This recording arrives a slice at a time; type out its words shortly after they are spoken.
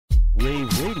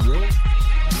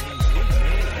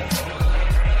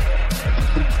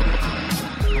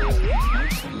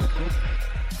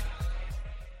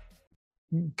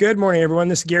Good morning, everyone.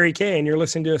 This is Gary Kay, and you're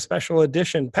listening to a special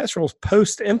edition, Petrol's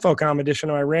Post-InfoComm edition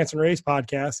of my Rants and rAVes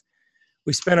podcast.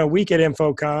 We spent a week at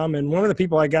InfoComm, and one of the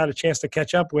people I got a chance to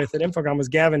catch up with at InfoComm was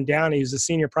Gavin Downey, who's the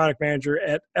senior product manager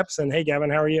at Epson. Hey, Gavin,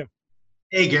 how are you?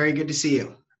 Hey, Gary, good to see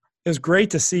you. It was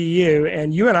great to see you,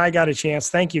 and you and I got a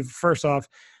chance. Thank you, first off,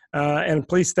 and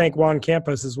please thank Juan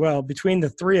Campos as well. Between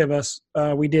the three of us,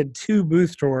 we did 2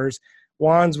 booth tours.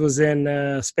 Juan's was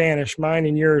in Spanish. Mine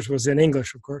and yours was in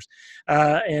English, of course.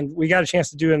 And we got a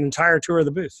chance to do an entire tour of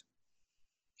the booth.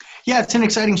 Yeah, it's an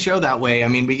exciting show that way. I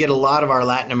mean, we get a lot of our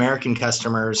Latin American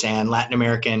customers and Latin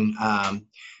American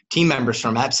team members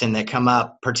from Epson that come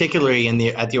up, particularly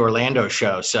at the Orlando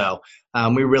show. So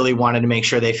we really wanted to make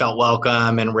sure they felt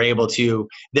welcome and were able to,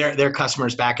 their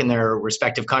customers back in their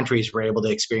respective countries were able to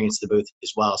experience the booth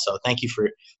as well. So thank you for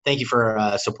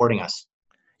supporting us.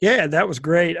 Yeah, that was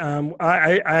great.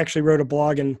 I actually wrote a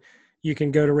blog, and you can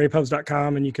go to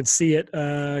rAVes.com and you can see it.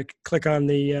 Click on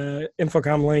the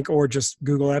InfoComm link or just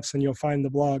Google Epson, you'll find the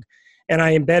blog. And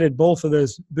I embedded both of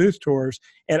those booth tours.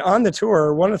 And on the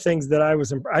tour, one of the things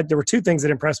that there were 2 things that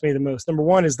impressed me the most. Number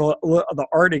one is the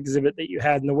art exhibit that you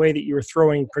had and the way that you were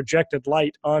throwing projected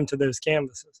light onto those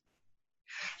canvases.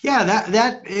 Yeah,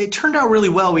 that it turned out really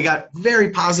well. We got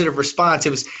very positive response. It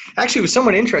was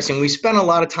somewhat interesting. We spent a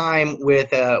lot of time we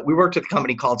worked with a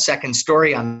company called Second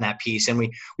Story on that piece, and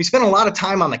we spent a lot of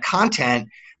time on the content,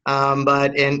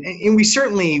 but we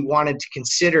certainly wanted to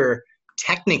consider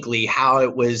technically how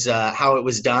it was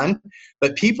done.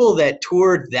 But people that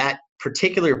toured that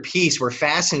particular piece were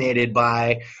fascinated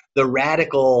by the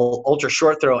radical ultra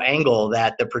short throw angle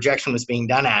that the projection was being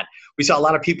done at. We saw a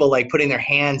lot of people like putting their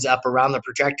hands up around the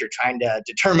projector trying to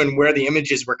determine where the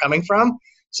images were coming from.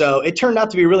 So it turned out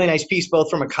to be a really nice piece, both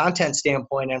from a content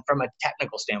standpoint and from a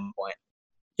technical standpoint.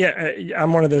 Yeah,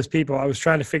 I'm one of those people. I was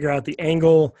trying to figure out the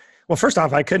angle. Well, first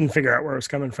off, I couldn't figure out where it was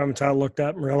coming from until I looked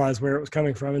up and realized where it was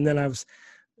coming from. And then I was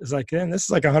like, man, this is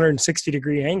like a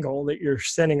 160-degree angle that you're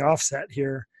sending offset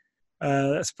here.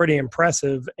 That's pretty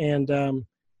impressive. And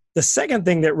the second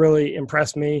thing that really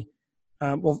impressed me,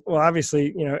 well,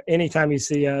 obviously, anytime you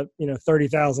see a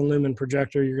 30,000 lumen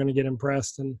projector, you're going to get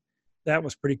impressed, and that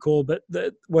was pretty cool. But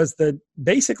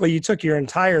basically you took your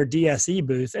entire DSE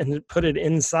booth and put it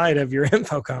inside of your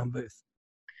InfoComm booth.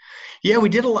 Yeah, we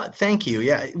did a lot. Thank you.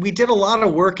 Yeah, we did a lot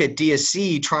of work at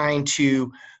DSE trying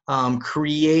to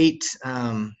create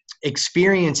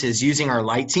experiences using our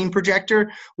light scene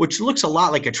projector, which looks a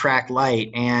lot like a track light,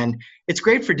 and it's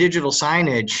great for digital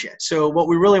signage. So what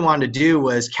we really wanted to do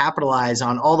was capitalize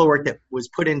on all the work that was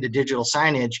put into digital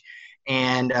signage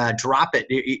and drop it.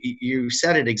 You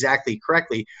said it exactly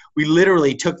correctly. We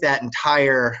literally took that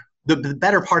the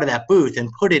better part of that booth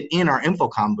and put it in our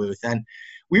InfoComm booth, and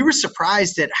we were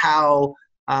surprised at how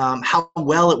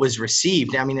well it was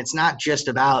received. I mean, it's not just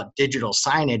about digital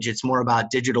signage, it's more about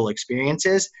digital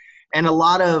experiences. And a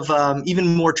lot of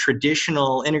even more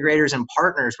traditional integrators and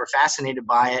partners were fascinated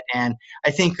by it. And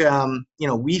I think,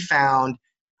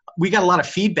 we got a lot of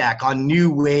feedback on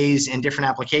new ways and different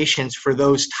applications for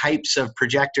those types of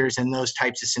projectors and those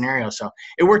types of scenarios. So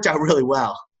it worked out really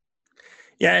well.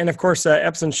 Yeah, and of course,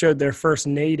 Epson showed their first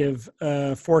native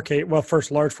 4K,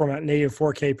 first large format native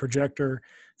 4K projector,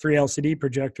 3 LCD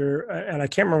projector. And I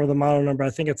can't remember the model number.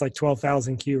 I think it's like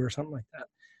 12,000 Q or something like that.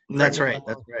 That's right.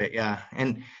 Yeah.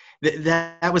 And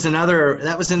that was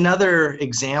another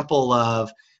example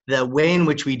of the way in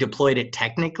which we deployed it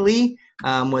technically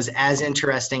was as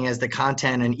interesting as the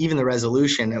content and even the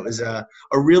resolution. It was a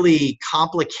really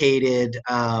complicated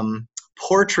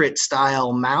portrait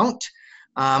style mount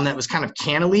that was kind of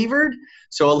cantilevered.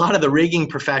 So a lot of the rigging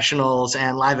professionals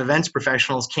and live events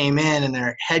professionals came in and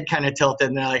their head kind of tilted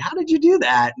and they're like, how did you do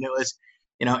that? And it was,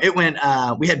 it went,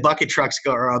 we had bucket trucks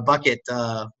a bucket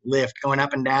lift going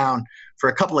up and down for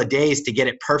a couple of days to get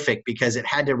it perfect because it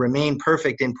had to remain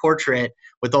perfect in portrait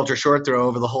with ultra short throw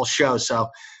over the whole show. So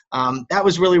that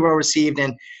was really well received.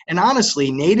 And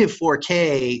honestly, native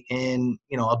 4K in,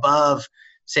 above,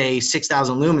 say,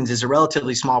 6,000 lumens is a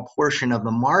relatively small portion of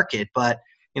the market. But,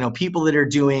 people that are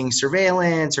doing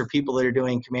surveillance or people that are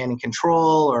doing command and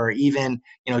control or even,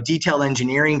 detailed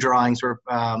engineering drawings or,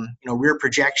 rear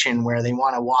projection where they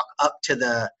want to walk up to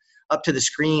the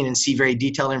screen and see very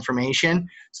detailed information.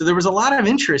 So there was a lot of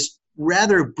interest,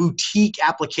 rather boutique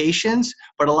applications,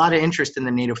 but a lot of interest in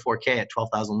the native 4K at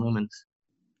 12,000 lumens.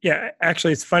 Yeah,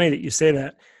 actually, it's funny that you say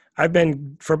that. I've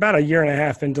been, for about a year and a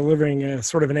half, been delivering a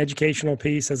sort of an educational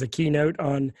piece as a keynote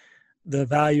on the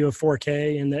value of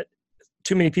 4K and that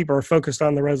too many people are focused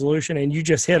on the resolution. And you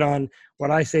just hit on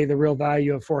what I say the real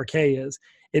value of 4K is.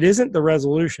 It isn't the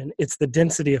resolution, it's the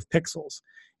density of pixels.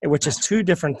 which is two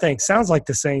different things. Sounds like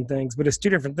the same things, but it's two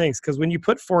different things. Because when you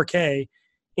put 4K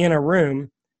in a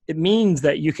room, it means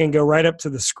that you can go right up to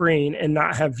the screen and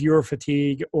not have viewer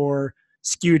fatigue or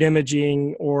skewed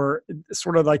imaging or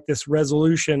sort of like this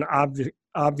resolution,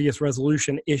 obvious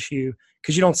resolution issue,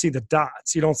 because you don't see the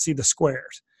dots, you don't see the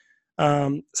squares.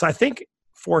 So I think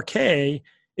 4K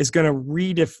is going to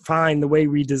redefine the way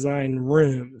we design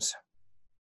rooms.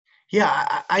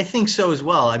 Yeah, I think so as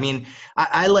well. I mean,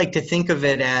 I like to think of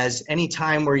it as any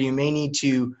time where you may need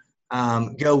to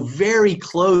go very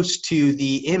close to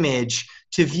the image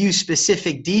to view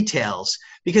specific details.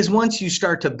 Because once you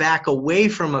start to back away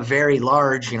from a very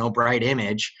large, bright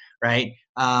image, right,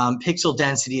 pixel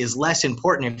density is less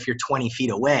important if you're 20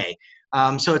 feet away.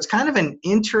 So it's kind of an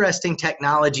interesting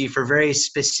technology for very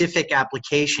specific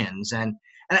applications. And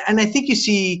I think you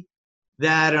see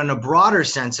that on a broader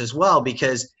sense as well,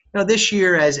 because this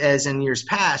year, as in years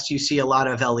past, you see a lot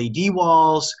of LED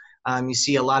walls, you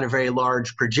see a lot of very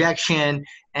large projection,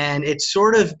 and it's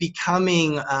sort of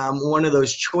becoming one of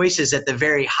those choices at the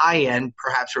very high end,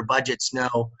 perhaps where budgets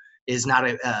know is not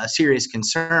a serious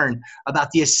concern,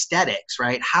 about the aesthetics,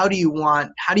 right? How do you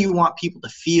want people to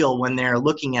feel when they're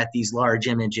looking at these large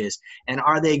images? And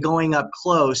are they going up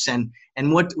close? And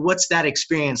what's that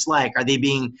experience like? Are they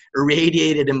being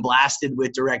irradiated and blasted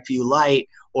with direct view light?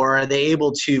 Or are they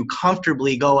able to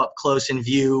comfortably go up close and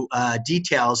view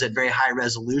details at very high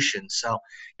resolution? So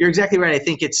you're exactly right. I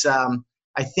think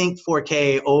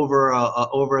 4K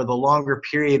over the longer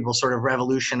period will sort of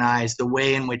revolutionize the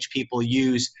way in which people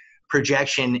use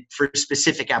projection for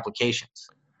specific applications.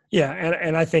 Yeah,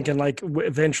 and I think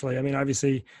eventually, I mean,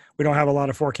 obviously we don't have a lot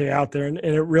of 4K out there, and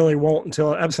it really won't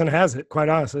until Epson has it, quite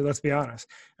honestly, let's be honest.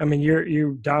 I mean,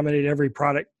 you dominate every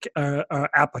product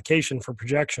application for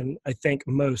projection, I think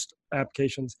most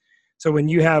applications. So when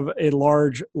you have a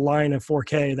large line of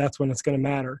 4K, that's when it's going to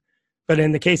matter. But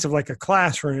in the case of like a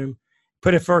classroom,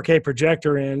 put a 4K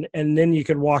projector in, and then you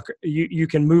can you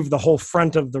can move the whole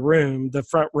front of the room, the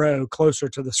front row, closer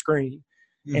to the screen.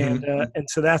 Mm-hmm. And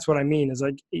so that's what I mean is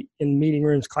like in meeting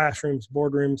rooms, classrooms,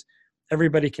 boardrooms,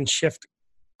 everybody can shift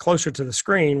closer to the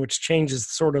screen, which changes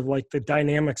sort of like the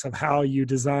dynamics of how you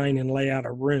design and lay out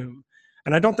a room.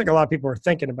 And I don't think a lot of people are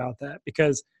thinking about that,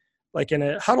 because like in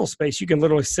a huddle space, you can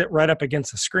literally sit right up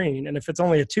against the screen. And if it's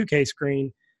only a 2K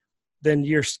screen, then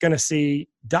you're going to see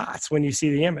dots when you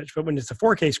see the image. But when it's a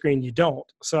 4K screen, you don't.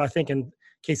 So I think in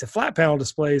case of flat panel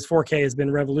displays, 4K has been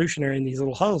revolutionary in these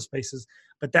little huddle spaces.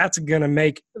 But that's going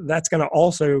to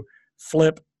also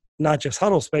flip not just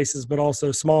huddle spaces, but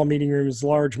also small meeting rooms,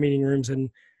 large meeting rooms, and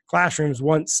classrooms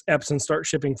once Epson starts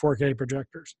shipping 4K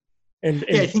projectors. I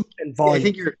think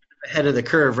you're ahead of the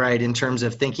curve, right, in terms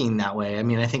of thinking that way. I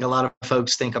mean, I think a lot of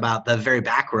folks think about the very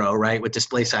back row, right, with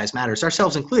display size matters,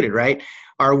 ourselves included, right?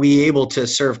 Are we able to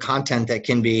serve content that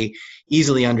can be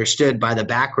easily understood by the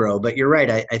back row? But you're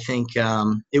right. I think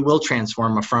it will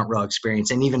transform a front row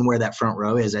experience. And even where that front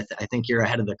row is, I think you're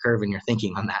ahead of the curve in your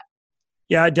thinking on that.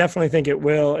 Yeah, I definitely think it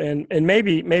will. And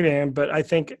maybe I am, but I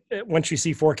think once you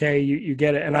see 4K, you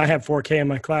get it. And I have 4K in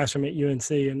my classroom at UNC,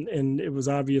 and it was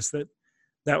obvious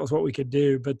that was what we could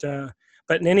do. But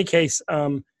in any case,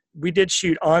 we did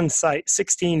shoot on site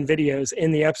 16 videos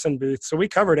in the Epson booth. So we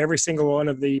covered every single one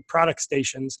of the product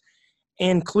stations,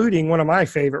 including one of my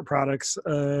favorite products,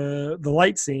 the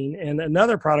light scene, and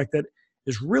another product that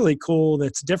is really cool,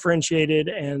 that's differentiated,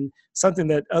 and something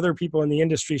that other people in the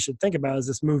industry should think about is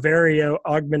this Moverio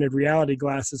augmented reality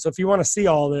glasses. So if you want to see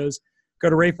all those, go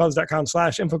to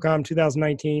ravepubs.com/InfoComm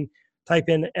 2019. Type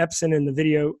in Epson in the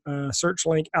video search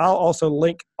link. I'll also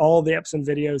link all the Epson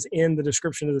videos in the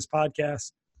description of this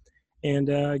podcast. And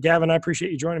Gavin, I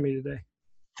appreciate you joining me today.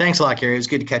 Thanks a lot, Gary. It was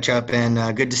good to catch up,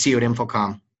 and good to see you at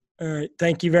InfoComm. All right.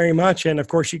 Thank you very much. And of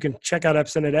course, you can check out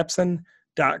Epson at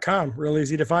epson.com. Real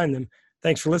easy to find them.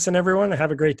 Thanks for listening, everyone.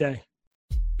 Have a great day.